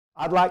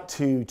I'd like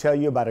to tell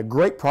you about a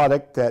great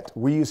product that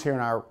we use here in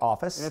our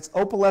office. And it's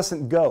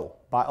Opalescent Go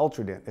by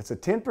Ultradent. It's a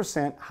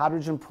 10%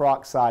 hydrogen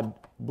peroxide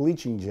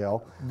bleaching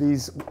gel.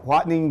 These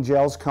whitening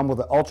gels come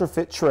with an ultra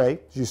fit tray,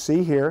 as you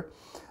see here.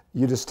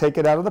 You just take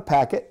it out of the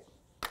packet,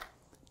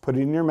 put it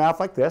in your mouth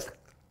like this,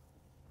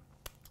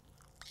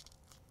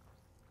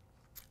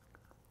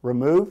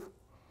 remove,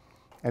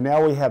 and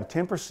now we have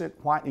 10%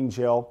 whitening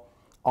gel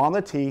on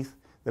the teeth.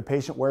 The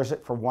patient wears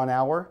it for 1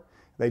 hour.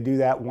 They do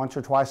that once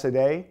or twice a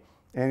day,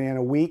 and in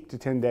a week to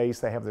 10 days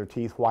they have their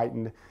teeth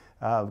whitened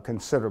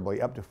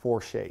considerably, up to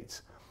 4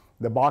 shades.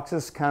 The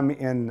boxes come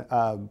in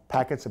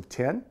packets of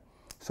 10,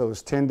 so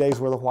it's 10 days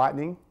worth of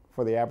whitening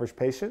for the average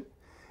patient,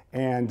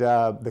 and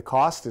the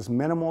cost is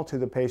minimal to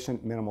the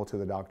patient, minimal to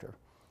the doctor.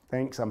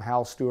 Thanks, I'm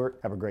Hal Stewart.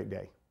 Have a great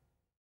day.